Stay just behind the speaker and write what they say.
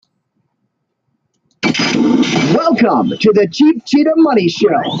Welcome to the Cheap Cheetah Money Show,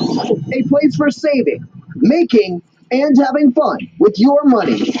 a place for saving, making, and having fun with your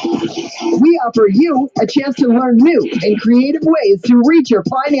money. We offer you a chance to learn new and creative ways to reach your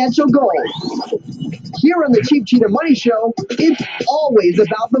financial goals. Here on the Cheap Cheetah Money Show, it's always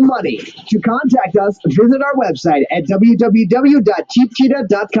about the money. To contact us, visit our website at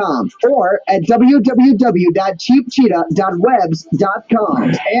www.cheapcheetah.com or at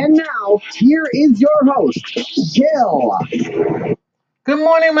www.cheapcheetah.webs.com. And now, here is your host, Gil. Good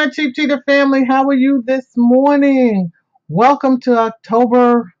morning, my Cheap Cheetah family. How are you this morning? Welcome to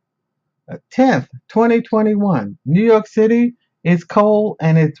October 10th, 2021. New York City is cold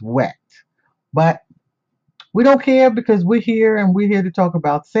and it's wet, but we don't care because we're here and we're here to talk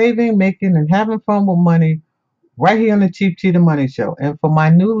about saving, making, and having fun with money right here on the Cheap Cheetah Money Show. And for my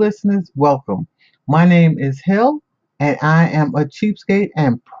new listeners, welcome. My name is Hill and I am a cheapskate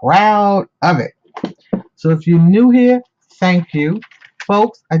and proud of it. So if you're new here, thank you.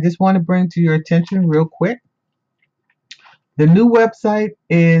 Folks, I just want to bring to your attention real quick. The new website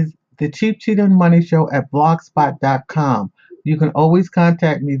is the Cheap Cheetah Money Show at blogspot.com. You can always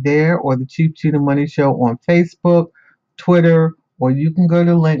contact me there or the Cheap Cheetah Money Show on Facebook, Twitter, or you can go to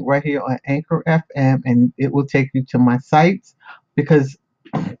the link right here on Anchor FM and it will take you to my sites because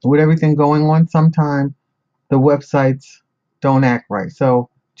with everything going on, sometimes the websites don't act right. So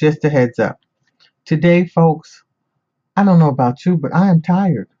just a heads up. Today, folks, I don't know about you, but I am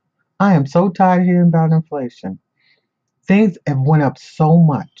tired. I am so tired of hearing about inflation. Things have went up so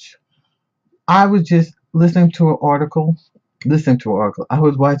much. I was just listening to an article. I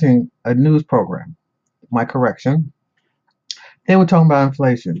was watching a news program. My correction. They were talking about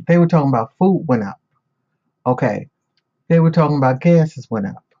inflation. They were talking about food went up. Okay. They were talking about gases went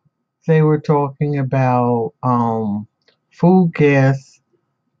up. They were talking about food, gas,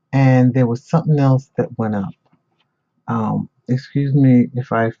 and there was something else that went up. Excuse me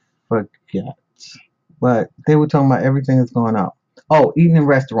if I forget, but they were talking about everything that's going up. Oh, eating in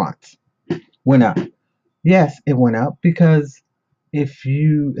restaurants went up. Yes, it went up because if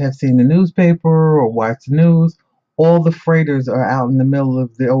you have seen the newspaper or watched the news, all the freighters are out in the middle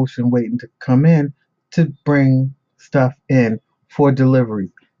of the ocean waiting to come in to bring stuff in for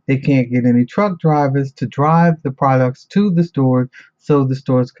delivery. They can't get any truck drivers to drive the products to the stores so the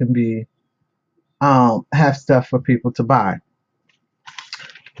stores can be have stuff for people to buy.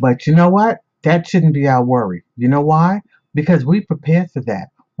 But you know what? That shouldn't be our worry. You know why? Because we prepared for that.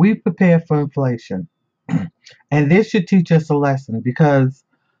 We prepared for inflation. And this should teach us a lesson because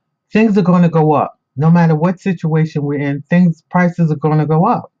things are going to go up. No matter what situation we're in, prices are going to go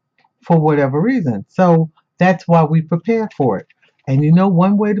up for whatever reason. So that's why we prepare for it. And you know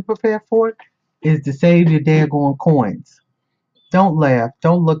one way to prepare for it is to save your daggone coins. Don't laugh.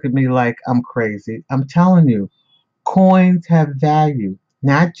 Don't look at me like I'm crazy. I'm telling you, coins have value,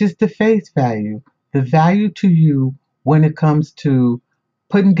 not just the face value, the value to you when it comes to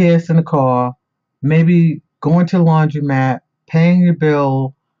putting gas in the car, maybe going to the laundromat, paying your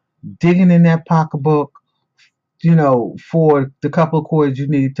bill, digging in that pocketbook, for the couple of quarters you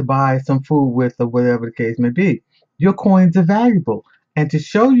need to buy some food with or whatever the case may be. Your coins are valuable. And to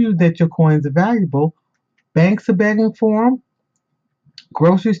show you that your coins are valuable, banks are begging for them,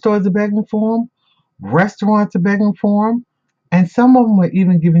 grocery stores are begging for them, restaurants are begging for them, and some of them are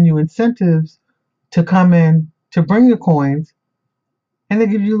even giving you incentives to come in to bring your coins, and they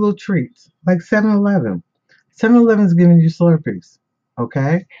give you little treats, like 7-Eleven. 7-Eleven is giving you Slurpees,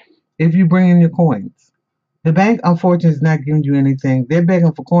 okay, if you bring in your coins. The bank, unfortunately, is not giving you anything. They're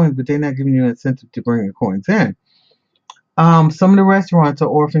begging for coins, but they're not giving you an incentive to bring your coins in. Some of the restaurants are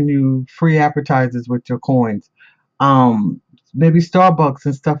offering you free appetizers with your coins. Maybe Starbucks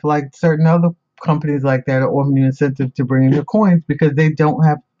and stuff like certain other companies like that are offering you incentive to bring in your coins because they don't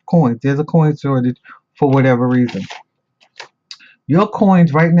have coins. There's a coin shortage for whatever reason. Your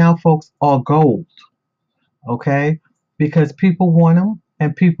coins right now, folks, are gold, okay? Because people want them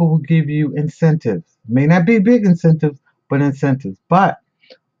and people will give you incentives. May not be big incentives, but incentives. But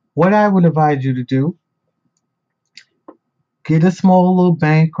what I would advise you to do, get a small little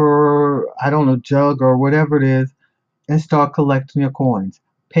bank or, I don't know, jug or whatever it is, and start collecting your coins.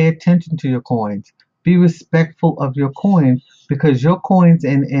 Pay attention to your coins. Be respectful of your coins because your coins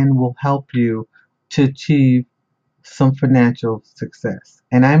in the end will help you to achieve some financial success.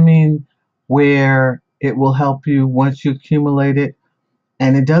 And I mean where it will help you once you accumulate it.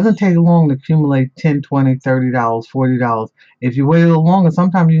 And it doesn't take long to accumulate $10, $20, $30, $40. If you wait a little longer,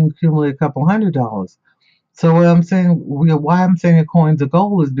 sometimes you can accumulate a couple $100. So what I'm saying, why I'm saying your coins are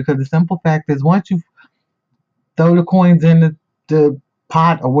gold is because the simple fact is once you throw the coins in the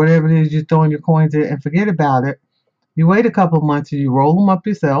pot or whatever it is you're throwing your coins in and forget about it, You wait a couple of months and you roll them up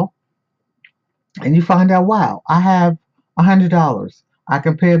yourself, and you find out, wow, I have $100. I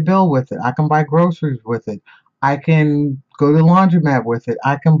can pay a bill with it. I can buy groceries with it. I can go to the laundromat with it.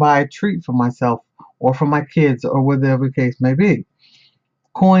 I can buy a treat for myself or for my kids or whatever the case may be.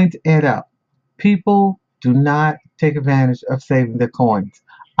 Coins add up. People do not take advantage of saving their coins.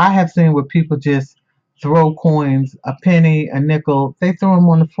 I have seen where people just throw coins, a penny, a nickel, they throw them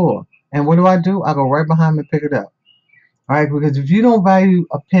on the floor. And what do? I go right behind them and pick it up. All right, because if you don't value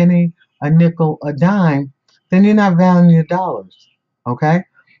a penny, a nickel, a dime, then you're not valuing your dollars. Okay?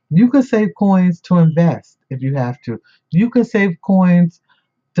 You can save coins to invest if you have to. You can save coins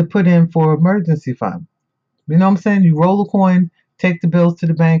to put in for emergency fund. You know what I'm saying? You roll a coin, take the bills to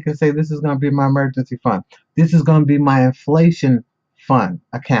the bank, and say, this is going to be my emergency fund. This is going to be my inflation fund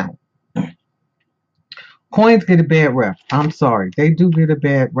account. Coins get a bad rap. I'm sorry. They do get a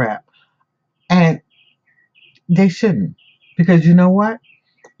bad rap. And they shouldn't. Because you know what?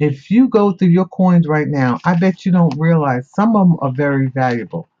 If you go through your coins right now, I bet you don't realize some of them are very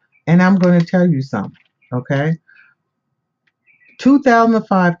valuable. And I'm going to tell you some. Okay?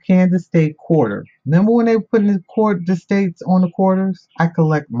 2005 Kansas State quarter. Remember when they were putting the states on the quarters? I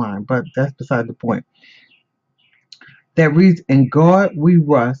collect mine, but that's beside the point. That reads, "In God We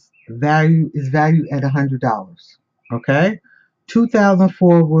Rust," value is valued at $100. Okay?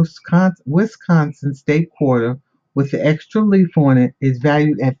 2004 Wisconsin State quarter with the extra leaf on it is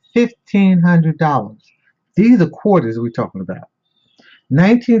valued at $1,500. These are quarters we're talking about.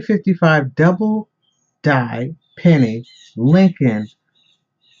 1955 double die penny Lincoln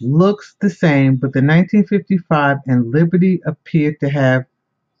looks the same, but the 1955 and Liberty appear to have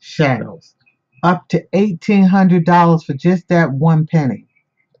shadows. Up to $1,800 for just that one penny.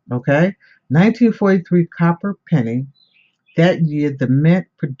 Okay? 1943 copper penny. That year, the Mint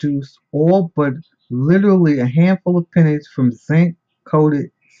produced all but literally a handful of pennies from zinc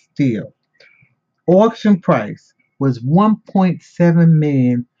coated steel. Auction price was $1.7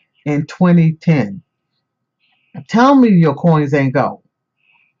 million in 2010. Tell me your coins ain't gold.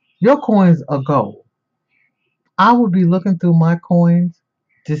 Your coins are gold. I would be looking through my coins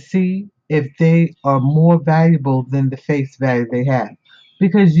to see if they are more valuable than the face value they have.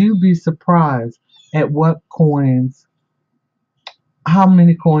 Because you'd be surprised at how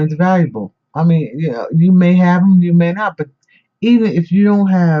many coins are valuable. I mean, you may have them, you may not, but even if you don't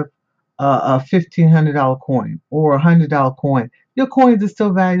have a $1,500 coin or $100 coin, your coins are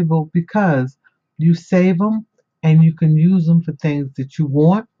still valuable because you save them and you can use them for things that you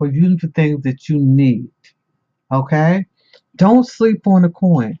want or use them for things that you need. Okay? Don't sleep on a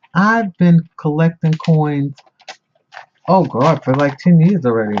coin. I've been collecting coins, oh God, for like 10 years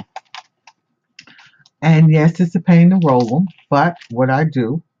already. And yes, it's a pain to roll them, but what I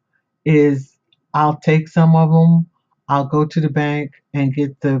do is I'll take some of them, I'll go to the bank and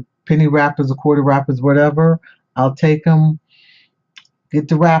get the penny wrappers or quarter wrappers, whatever. I'll take them, get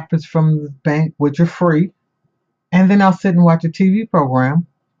the wrappers from the bank, which are free, and then I'll sit and watch a TV program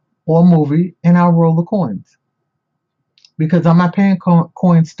or a movie and I'll roll the coins. Because I'm not paying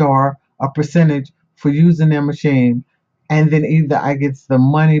Coinstar a percentage for using their machine, and then either I get the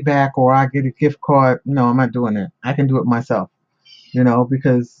money back or I get a gift card. No, I'm not doing that. I can do it myself,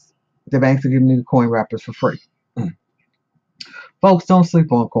 because the banks are giving me the coin wrappers for free. Folks, don't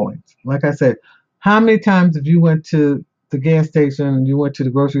sleep on coins. Like I said, how many times have you went to the gas station, you went to the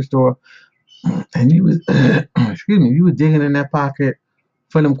grocery store, and you was excuse me, you was digging in that pocket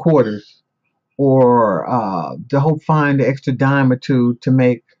for them quarters, or to hope find the extra dime or two to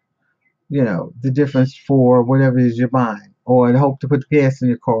make the difference for whatever it is you're buying, or to hope to put the gas in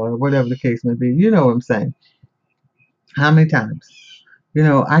your car, or whatever the case may be. You know what I'm saying? How many times?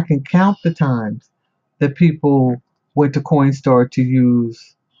 I can count the times that people went to Coinstar to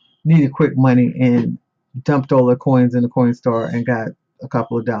needed quick money and dumped all their coins in the Coinstar and got a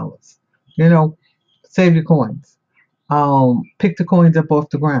couple of dollars. You know, save your coins. Pick the coins up off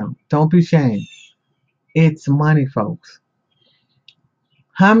the ground. Don't be ashamed. It's money, folks.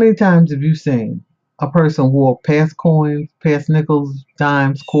 How many times have you seen a person walk past coins, past nickels,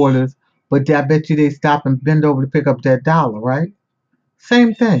 dimes, quarters, but I bet you they stop and bend over to pick up that dollar, right?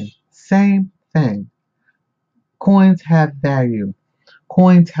 Same thing. Same thing. Coins have value.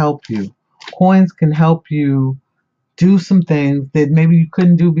 Coins help you. Coins can help you do some things that maybe you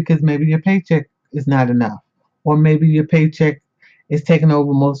couldn't do because maybe your paycheck is not enough. Or maybe your paycheck is taking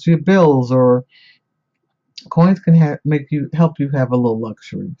over most of your bills, or coins can help you have a little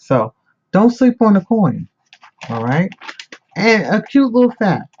luxury. So don't sleep on a coin. All right. And a cute little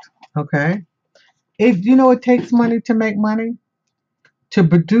fact. Okay. It takes money to make money to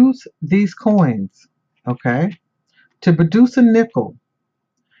produce these coins. Okay. To produce a nickel,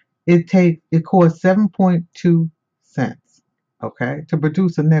 it costs 7.2 cents. Okay, to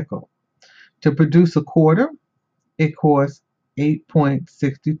produce a nickel. To produce a quarter, it costs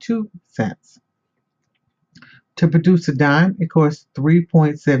 8.62 cents. To produce a dime, it costs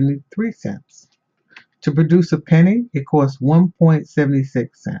 3.73 cents. To produce a penny, it costs 1.76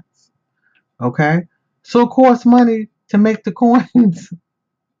 cents. Okay? So it costs money to make the coins.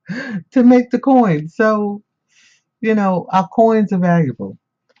 To make the coins. So, our coins are valuable.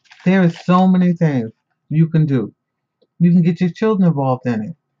 There are so many things you can do. You can get your children involved in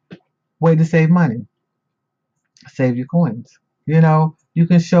it. Way to save money. Save your coins. You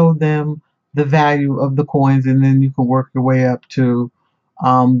can show them the value of the coins, and then you can work your way up to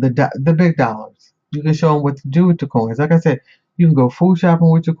the big dollars. You can show them what to do with the coins. Like I said, you can go food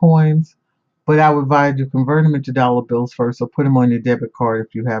shopping with your coins, but I would advise you convert them into dollar bills first, or put them on your debit card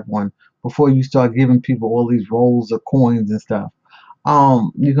if you have one, before you start giving people all these rolls of coins and stuff.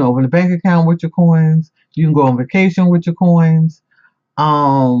 You can open a bank account with your coins. You can go on vacation with your coins.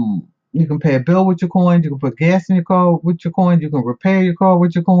 You can pay a bill with your coins. You can put gas in your car with your coins. You can repair your car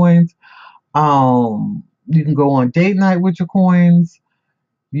with your coins. You can go on date night with your coins.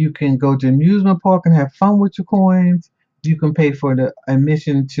 You can go to amusement park and have fun with your coins. You can pay for the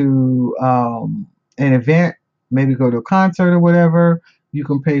admission to an event, maybe go to a concert or whatever. You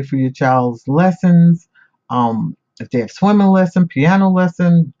can pay for your child's lessons. If they have swimming lesson, piano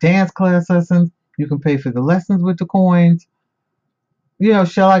lesson, dance class lessons, you can pay for the lessons with the coins.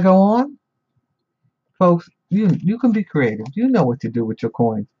 Shall I go on? Folks, you can be creative. You know what to do with your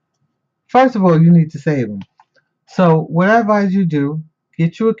coins. First of all, you need to save them. So what I advise you do,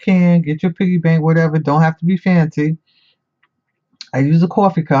 get you a can, get your piggy bank, whatever. Don't have to be fancy. I use a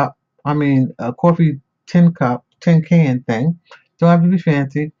coffee cup. I mean, a coffee tin can thing. Don't have to be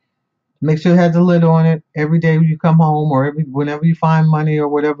fancy. Make sure it has a lid on it. Every day when you come home, or whenever you find money or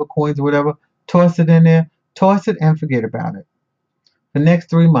whatever, coins or whatever, toss it in there. Toss it and forget about it. The next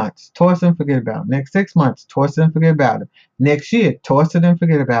 3 months, toss it and forget about it. Next 6 months, toss it and forget about it. Next year, toss it and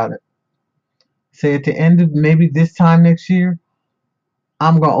forget about it. Say at the end of maybe this time next year,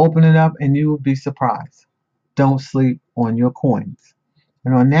 I'm going to open it up and you will be surprised. Don't sleep on your coins.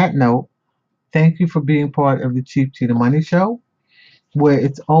 And on that note, thank you for being part of the Cheap Cheetah Money Show, where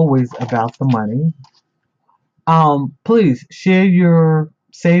it's always about the money. Please share your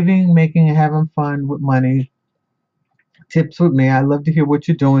saving, making, and having fun with money tips with me. I love to hear what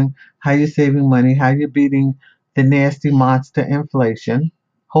you're doing, how you're saving money, how you're beating the nasty monster inflation.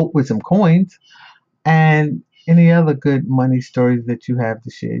 Hope with some coins, and any other good money stories that you have to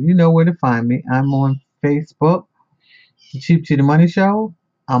share. You know where to find me. I'm on Facebook, The Cheap Cheetah Money Show.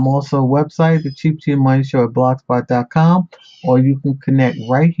 I'm also a website, The Cheap Cheetah Money Show at blogspot.com, or you can connect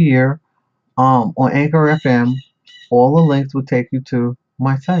right here on Anchor FM. All the links will take you to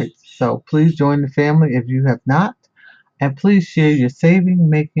my sites. So please join the family if you have not. And please share your saving,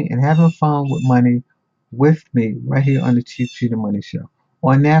 making, and having fun with money with me right here on the Cheap Cheetah Money Show.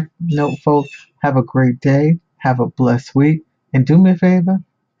 On that note, folks, have a great day. Have a blessed week. And do me a favor,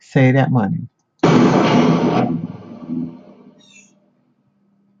 save that money.